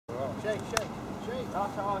Shake.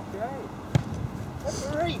 That's how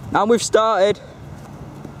I shake. And we've started.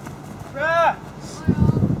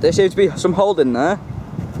 There seems to be some holding there.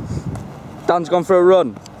 Dan's gone for a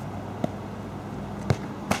run.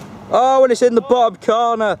 Oh, and it's in the bottom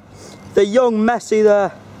corner. The young Messi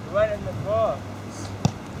there. He went in the car.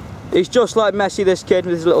 He's just like Messi, this kid,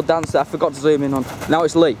 with his little dance that I forgot to zoom in on. Now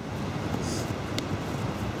it's Lee.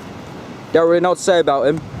 Don't really know what to say about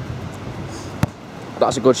him.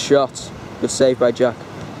 That's a good shot. Good save by Jack.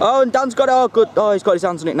 Oh, and Dan's got it. Oh, good. Oh, he's got his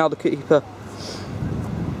hands on it now, the keeper.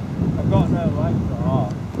 I've got no legs at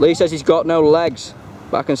all. Lee says he's got no legs,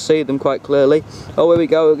 but I can see them quite clearly. Oh, here we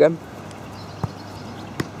go again.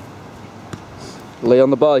 Lee on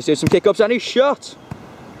the ball. He's doing some kick-ups and he's shot.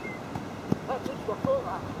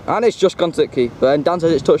 And it's just gone to the keeper. And Dan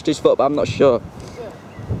says it's touched his foot, but I'm not sure.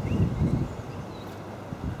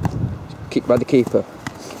 Kicked by the keeper.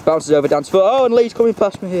 Bounces over Dan's foot. Oh, and Lee's coming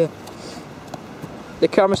past me here. The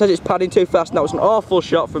camera says it's padding too fast. And that was an awful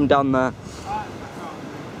shot from Dan there.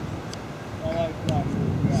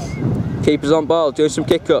 Keeper's on ball, doing some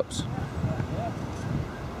kick-ups.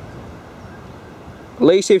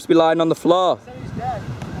 Lee seems to be lying on the floor.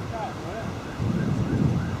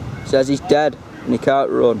 Says he's dead and he can't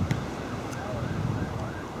run.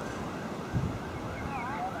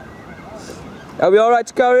 Are we alright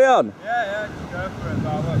to carry on? Yeah, just go for it,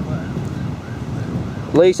 but I won't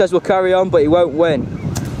win. Lee says we'll carry on, but he won't win.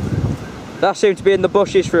 That seemed to be in the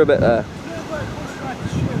bushes for a bit there.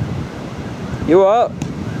 You what?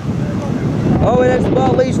 Oh, there's the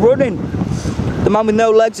ball. Lee's running. The man with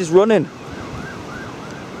no legs is running.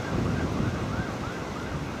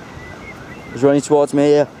 He's running towards me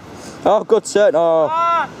here. Oh, good turn.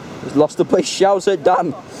 Oh, he's lost the place. Shouts at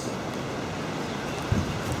Dan.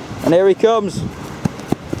 And here he comes.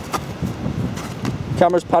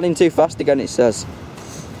 Camera's panning too fast again, it says.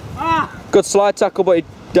 Good slide tackle, but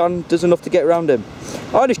Dan does enough to get around him.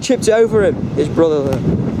 Oh, and he's chipped it over him, his brother there.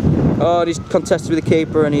 Oh, and he's contested with the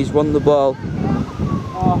keeper and he's won the ball.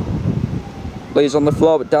 Lee's on the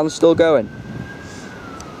floor, but Dan's still going.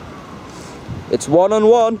 It's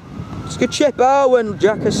 1-on-1. It's a good chip. Oh, and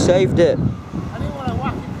Jack has saved it. I didn't want to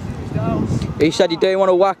whack it because he was down. He said he didn't want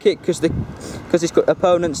to whack it because his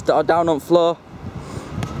opponents are down on floor.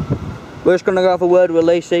 We're just going to have a word with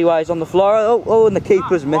Lee, see why he's on the floor. Oh, and the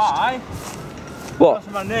keeper's missed. Why? What?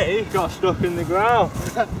 Because my knee got stuck in the ground.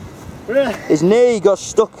 His knee got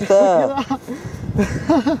stuck there.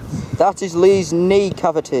 That is Lee's knee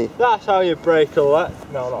cavity. That's how you break a leg.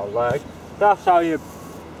 No, not a leg. That's how you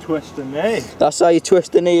twist a knee. That's how you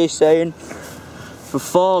twist the knee, he's saying. For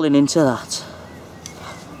falling into that.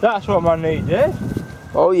 That's what my knee did.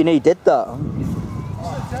 Oh, your knee did that.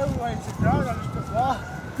 Oh, don't wait to down, I just put that.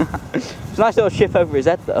 It's a nice little chip over his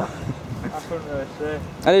head though. I couldn't really see.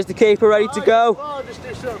 And is the keeper ready to go? Oh, just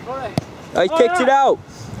do something funny. Oh, he's kicked it out.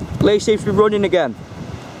 Lee seems to be running again.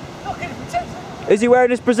 Is he wearing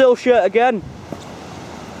his Brazil shirt again?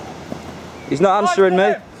 He's not answering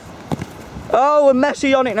me. Oh, and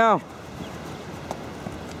Messi on it now.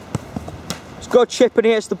 It's got a chip and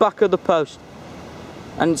he hits the back of the post.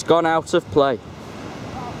 And it's gone out of play.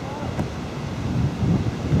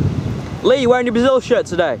 Lee, you wearing your Brazil shirt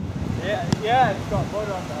today? Yeah, it's got mud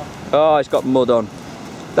on now. Oh, it's got mud on.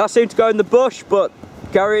 That seemed to go in the bush, but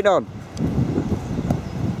carrying on.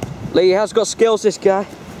 Lee has got skills, this guy.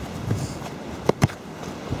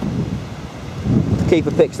 The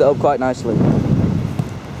keeper picks it up quite nicely.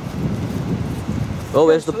 Oh,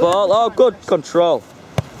 here's the ball. Oh, good control.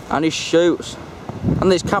 And he shoots.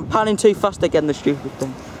 And it's panning too fast again, the stupid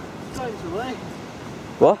thing. It's going to Lee.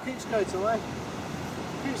 What? Keeps going to Lee.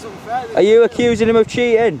 Keeps unfair. Are you accusing him of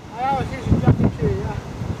cheating? I am accusing Jack of cheating,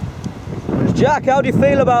 yeah. Jack, how do you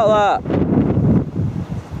feel about that?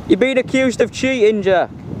 You're being accused of cheating, Jack.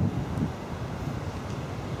 If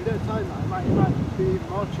you don't tell him that, he might be even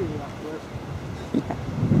more cheating afterwards.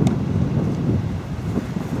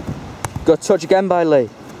 Got a touch again by Lee.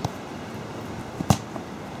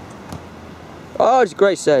 Oh, it's a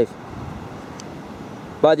great save.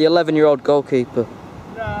 By the 11-year-old goalkeeper.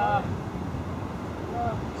 Nah.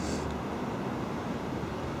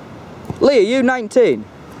 Lee, are you 19?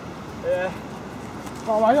 Yeah.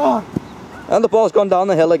 Oh my god. And the ball's gone down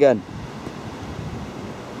the hill again.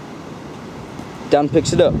 Dan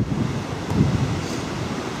picks it up.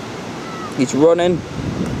 He's running.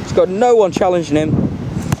 He's got no one challenging him.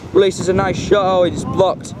 Releases a nice shot. Oh, he's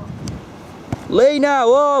blocked. Lee now.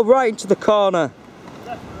 Oh, right into the corner.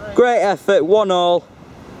 Great effort. 1-1.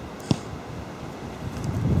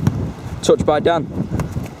 Touched by Dan.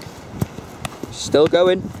 Still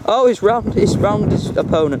going. Oh, he's round his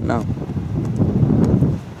opponent now.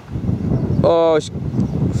 Oh,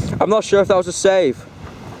 I'm not sure if that was a save.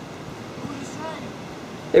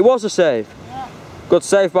 It was a save. Yeah. Good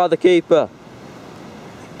save by the keeper.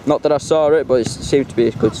 Not that I saw it, but it seemed to be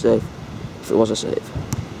a good save. If it was a save.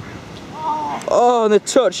 Oh, and the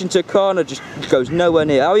touch into corner just goes nowhere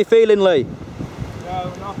near. How are you feeling, Lee?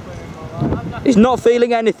 No, not feeling alright. He's not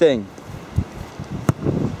feeling anything.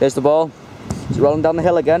 Here's the ball. He's rolling down the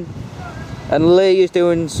hill again. And Lee is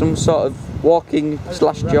doing some sort of walking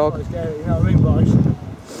slash jog. You know what I mean, boys?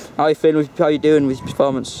 How are you feeling? How are you doing with his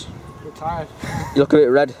performance? I'm tired. You look a bit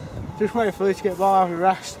red. Just waiting for Lee to get the ball out of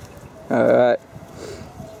rest. Alright.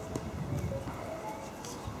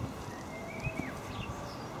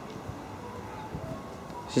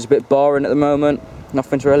 This is a bit boring at the moment.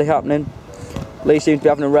 Nothing's really happening. Lee seems to be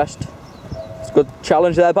having a rest. It's a good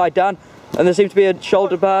challenge there by Dan. And there seems to be a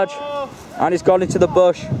shoulder barge. And he's gone into the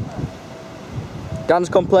bush. Dan's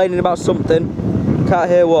complaining about something. Can't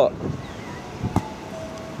hear what.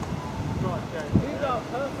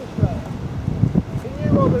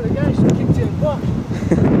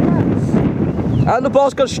 And the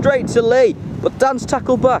ball's gone straight to Lee. But Dan's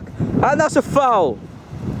tackled back. And that's a foul.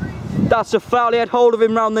 That's a foul. He had hold of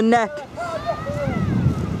him round the neck.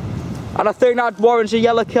 And I think that warrants a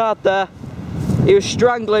yellow card there. He was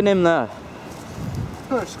strangling him there.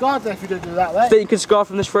 Could have scored there if you didn't do that, I think you can score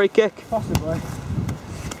from this free kick. Possibly.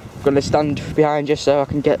 I'm going to stand behind you so I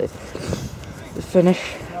can get the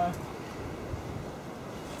finish. No.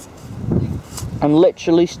 I'm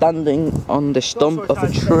literally standing on the stump of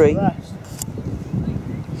a tree.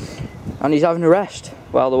 And he's having a rest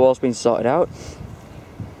while the wall's been sorted out.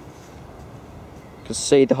 You can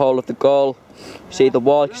see the whole of the goal, you see the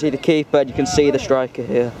wall, you can see the keeper, and you can see the striker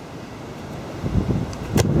here.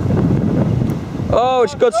 Oh,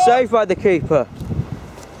 it's a good save by the keeper.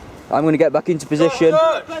 I'm going to get back into position.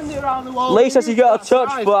 Lee says he got a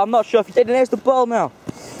touch, but I'm not sure if he did. And here's the ball now.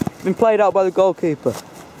 It's been played out by the goalkeeper.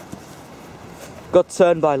 Good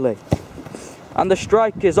turn by Lee. And the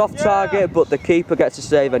strike is off target, but the keeper gets a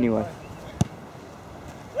save anyway.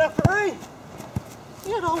 Referee!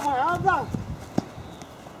 You had all my arm down.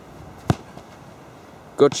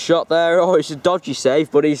 Good shot there. Oh, it's a dodgy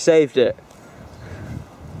save, but he saved it.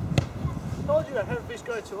 I told you that everything's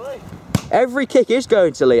going to Lee. Every kick is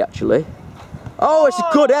going to Lee, actually. Oh, it's a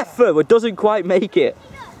good effort, but doesn't quite make it.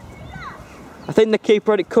 I think the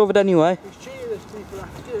keeper had it covered anyway. He's cheating, this keeper. I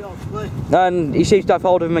have to get it on to Lee. And he seems to have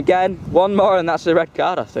hold of him again. One more, and that's a red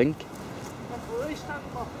card, I think. Referee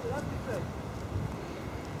standing off it and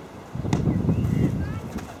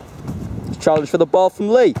everything. Challenge for the ball from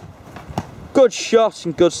Lee. Good shot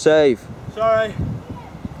and good save. Sorry.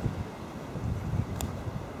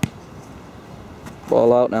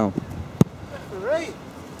 Ball out now. Referee.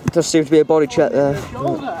 Does seem to be a body check there.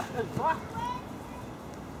 Shoulder and back.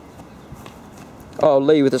 Oh,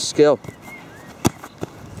 Lee with a skill.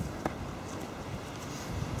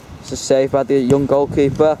 It's a save by the young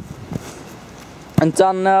goalkeeper. And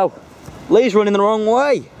Dan now. Lee's running the wrong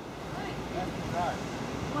way.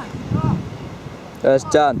 There's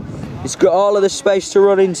Dan. He's got all of the space to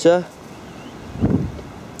run into.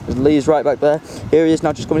 Lee's right back there. Here he is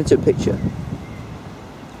now, just coming into the picture.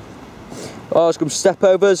 Oh, it's come step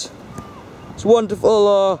overs. It's wonderful.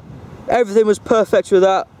 Oh, everything was perfect with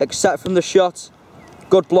that, except from the shot.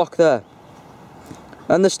 Good block there.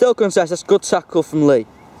 And the still contest. That's good tackle from Lee.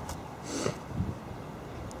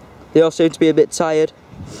 They all seem to be a bit tired.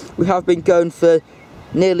 We have been going for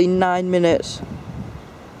nearly 9 minutes.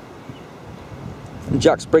 And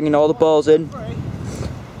Jack's bringing all the balls in.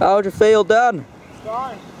 How do you feel, Dan?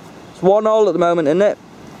 Fine. It's 1-1 at the moment, isn't it?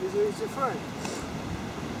 Is it free?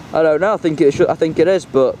 I don't know. I think it is,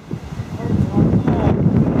 but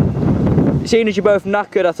seeing as you're both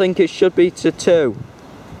knackered, I think it should be to 2.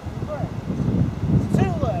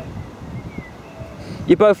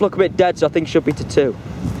 You both look a bit dead, so I think it should be to 2.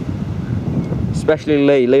 Especially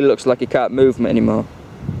Lee. Lee looks like he can't move anymore.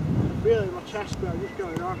 Really, my chest bro, what's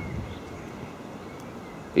going on?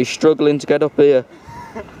 He's struggling to get up here.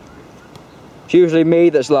 It's usually me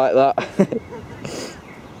that's like that.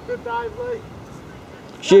 Good dive, Lee.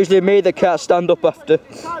 It's usually me that can't stand up after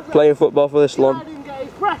playing football for this long. Didn't get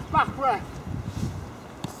his breath back, ref.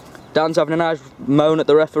 Dan's having a nice moan at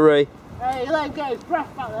the referee. Hey, he let him get his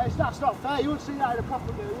breath back there. That's not fair. You wouldn't see that in a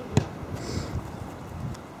proper game, wouldn't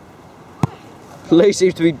you? Lee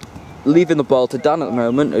seems to be leaving the ball to Dan at the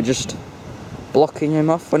moment, or just blocking him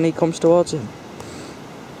off when he comes towards him.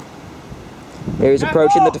 Here he's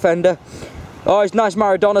approaching the defender. Oh, it's a nice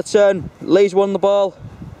Maradona turn. Lee's won the ball.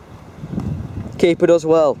 Keeper does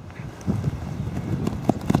well.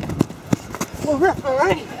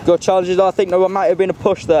 referee! Good challenges. I think there might have been a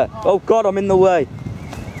push there. Oh God, I'm in the way.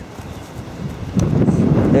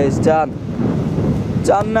 There's Dan.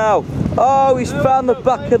 Dan now. Oh, he's found the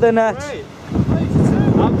back of the net.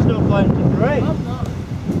 I'm still playing to 3. I'm not.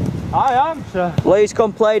 I am, sir. Lee's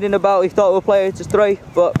complaining about he thought we were playing to 3,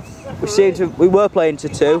 but we were playing to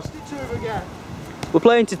 2. We're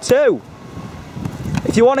playing to 2.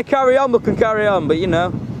 If you want to carry on, we can carry on, but you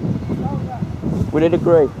know, we did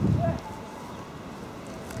agree.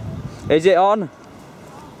 Is it on?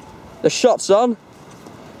 The shot's on.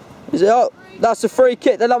 Is it on? That's a free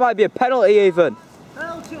kick. Then that might be a penalty even.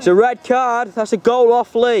 It's a red card. That's a goal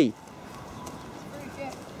off Lee.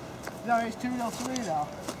 No, it's 2-0 to me now.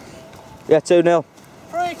 Yeah, 2-0.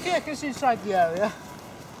 Free kick is inside the area.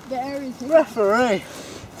 The area's Referee.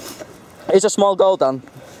 It's a small goal, Dan.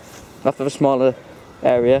 Enough of a smaller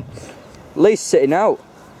area. Lee's sitting out.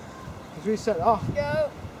 As we said, oh,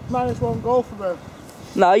 -1 goal for him.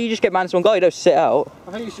 No, you just get -1 goal. You don't sit out.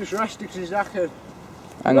 I think he's just resting because he's knackered.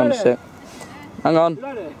 Hang on a sec. Hang on. You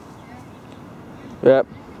ready? Yep.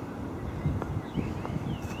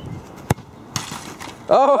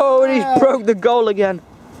 Oh, and he's broke the goal again.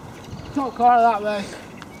 Don't call it that way.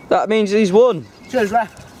 That means he's won. Cheers,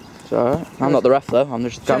 ref. It's alright. I'm not the ref though, I'm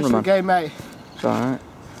just the Cheers for the cameraman. game, mate. It's alright.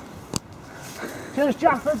 Cheers,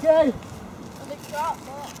 Jack, for the game. a big shot,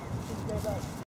 but...